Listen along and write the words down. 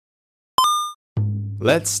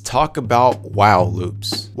Let's talk about while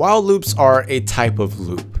loops. While loops are a type of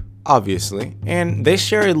loop, obviously, and they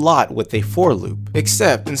share a lot with a for loop,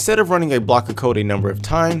 except instead of running a block of code a number of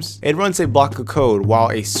times, it runs a block of code while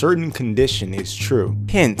a certain condition is true,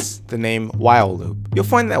 hence the name while loop. You'll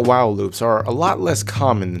find that while loops are a lot less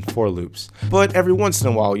common than for loops, but every once in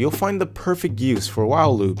a while you'll find the perfect use for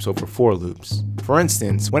while loops over for loops. For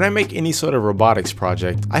instance, when I make any sort of robotics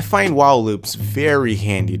project, I find while loops very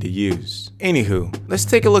handy to use. Anywho, let's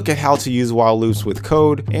take a look at how to use while loops with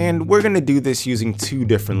code, and we're going to do this using two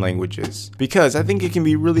different languages, because I think it can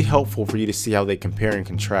be really helpful for you to see how they compare and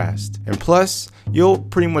contrast. And plus, you'll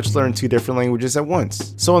pretty much learn two different languages at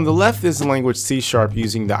once. So on the left is the language C#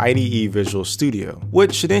 using the IDE Visual Studio,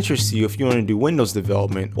 which should interest you if you want to do Windows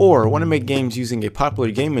development or want to make games using a popular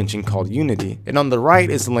game engine called Unity. And on the right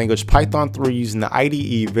is the language Python 3 using the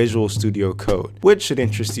IDE Visual Studio Code, which should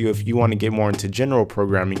interest you if you want to get more into general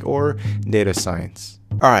programming or data science.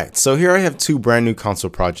 Alright, so here I have two brand new console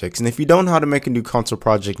projects, and if you don't know how to make a new console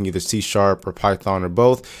project in either C# or Python or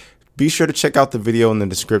both, be sure to check out the video in the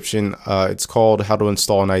description. It's called How to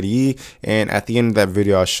Install an IDE, and at the end of that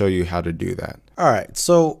video I'll show you how to do that. Alright,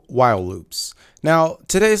 so while loops. Now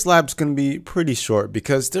today's lab's going to be pretty short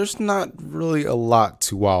because there's not really a lot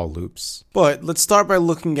to while loops. But let's start by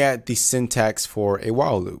looking at the syntax for a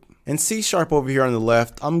while loop. In C# over here on the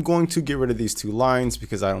left, I'm going to get rid of these two lines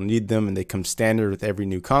because I don't need them and they come standard with every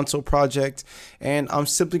new console project. And I'm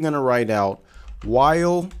simply going to write out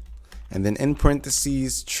while and then in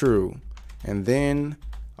parentheses true and then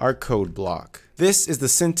our code block. This is the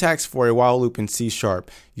syntax for a while loop in C#. You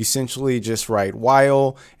essentially just write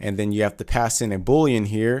while and then you have to pass in a boolean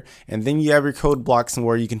here, and then you have your code blocks and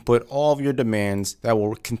where you can put all of your demands that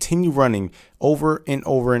will continue running over and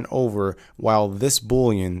over and over while this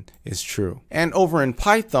boolean is true. And over in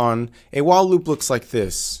Python, a while loop looks like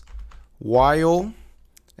this: while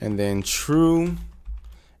and then true,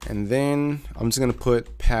 and then I'm just going to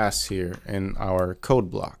put pass here in our code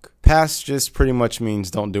block. Pass just pretty much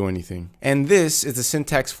means don't do anything. And this is the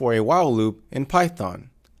syntax for a while loop in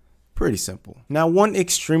Python. Pretty simple. Now, one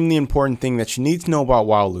extremely important thing that you need to know about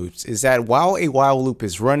while loops is that while a while loop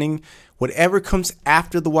is running, whatever comes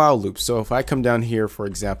after the while loop, so if I come down here, for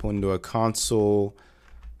example, into a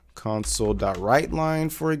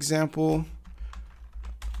console.writeLine, for example,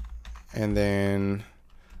 and then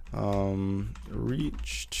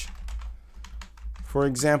reached, for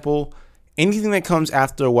example, anything that comes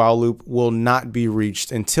after a while loop will not be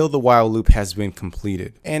reached until the while loop has been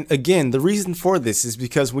completed. And again, the reason for this is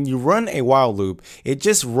because when you run a while loop, it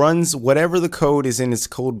just runs whatever the code is in its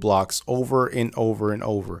code blocks over and over and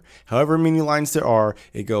over. However many lines there are,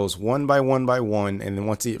 it goes one by one by one, and then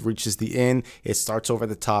once it reaches the end, it starts over at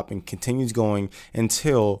the top and continues going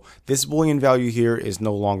until this boolean value here is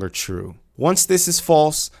no longer true. Once this is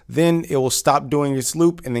false, then it will stop doing its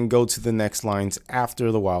loop and then go to the next lines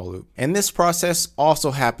after the while loop. And this process also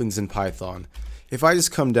happens in Python. If I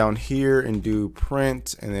just come down here and do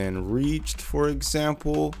print and then reached, for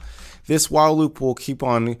example, this while loop will keep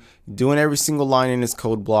on doing every single line in its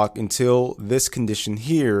code block until this condition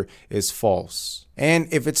here is false. And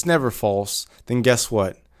if it's never false, then guess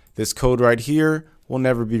what? This code right here will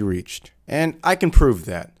never be reached. And I can prove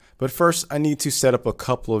that. But first, I need to set up a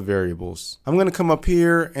couple of variables. I'm going to come up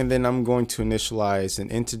here and then I'm going to initialize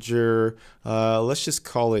an integer. Let's just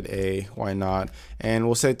call it a, why not? And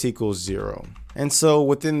we'll set it to equals 0. And so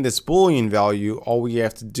within this boolean value, all we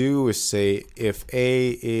have to do is say if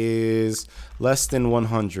a is less than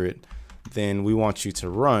 100, then we want you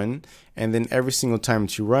to run. And then every single time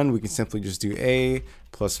that you run, we can simply just do a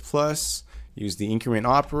plus plus, use the increment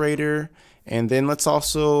operator. And then let's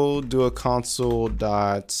also do a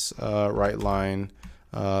console.writeLine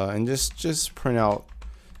and just print out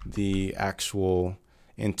the actual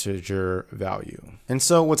integer value. And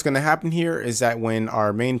so what's going to happen here is that when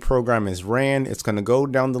our main program is ran, it's going to go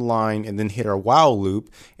down the line and then hit our while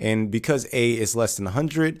loop. And because a is less than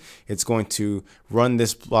 100, it's going to run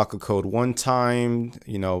this block of code one time,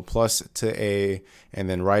 plus to a, and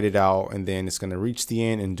then write it out. And then it's going to reach the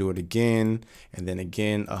end and do it again, and then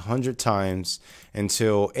again 100 times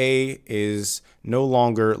until a is no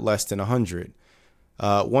longer less than 100.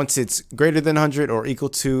 Once it's greater than 100 or equal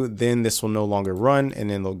to, then this will no longer run, and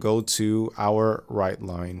then they'll go to our write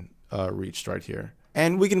line reached right here.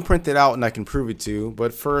 And we can print it out and I can prove it too,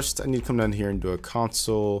 but first I need to come down here and do a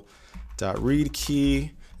console.read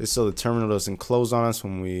key. This so the terminal doesn't close on us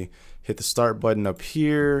when we hit the start button up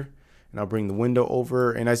here. And I'll bring the window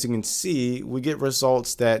over, and as you can see, we get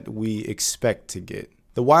results that we expect to get.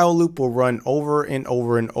 The while loop will run over and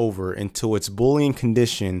over and over until its Boolean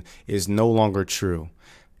condition is no longer true.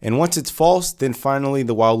 And once it's false, then finally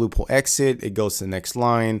the while loop will exit, it goes to the next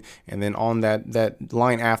line, and then on that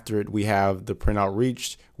line after it, we have the printout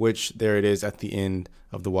reached, which there it is at the end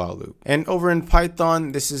of the while loop. And over in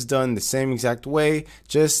Python, this is done the same exact way,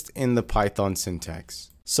 just in the Python syntax.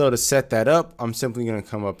 So to set that up, I'm simply gonna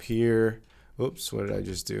come up here. Oops, what did I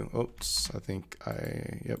just do? Oops, I think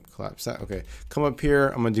collapse that. Okay, come up here,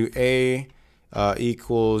 I'm gonna do A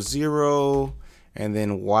equals 0, and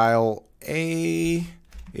then while A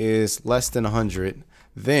is less than 100,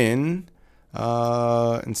 then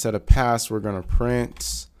instead of pass, we're gonna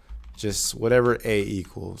print just whatever A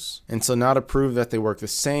equals. And so now to prove that they work the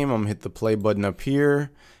same, I'm gonna hit the play button up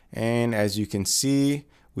here, and as you can see,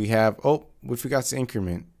 we have, oh, we forgot to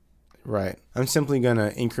increment. Right, I'm simply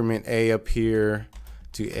gonna increment A up here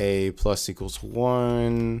to A plus equals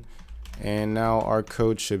 1, and now our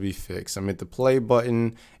code should be fixed. I'm at the play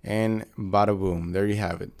button, and bada boom, there you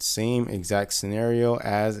have it. Same exact scenario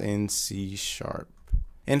as in C#.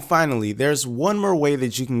 And finally, there's one more way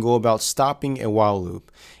that you can go about stopping a while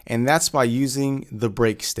loop, and that's by using the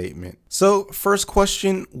break statement. So first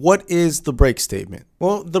question, what is the break statement?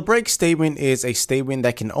 Well, the break statement is a statement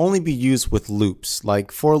that can only be used with loops,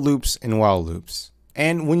 like for loops and while loops.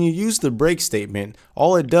 And when you use the break statement,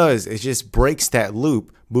 all it does is just breaks that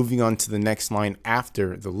loop, moving on to the next line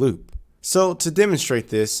after the loop. So to demonstrate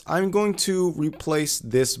this, I'm going to replace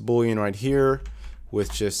this boolean right here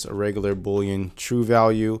with just a regular boolean true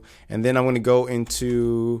value, and then I'm going to go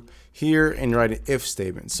into here and write an if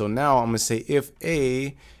statement. So now I'm going to say if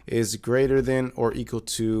A is greater than or equal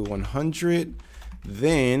to 100,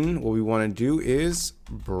 then what we want to do is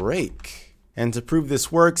break. And to prove this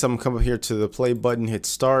works, I'm going to come up here to the play button, hit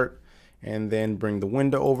start, and then bring the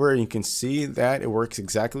window over, and you can see that it works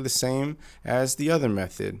exactly the same as the other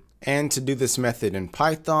method. And to do this method in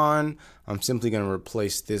Python, I'm simply going to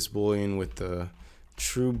replace this boolean with the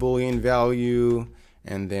true boolean value,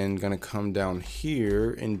 and then gonna come down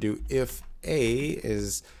here and do if A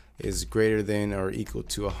is greater than or equal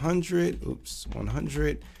to 100,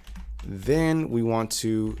 100, then we want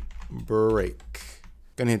to break.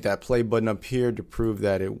 Gonna hit that play button up here to prove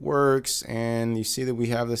that it works, and you see that we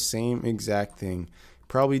have the same exact thing.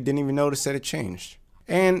 Probably didn't even notice that it changed.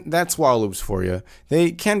 And that's while loops for you.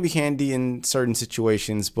 They can be handy in certain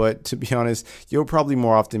situations, but to be honest, you'll probably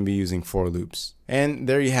more often be using for loops. And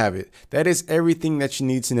there you have it. That is everything that you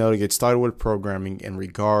need to know to get started with programming in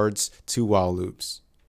regards to while loops.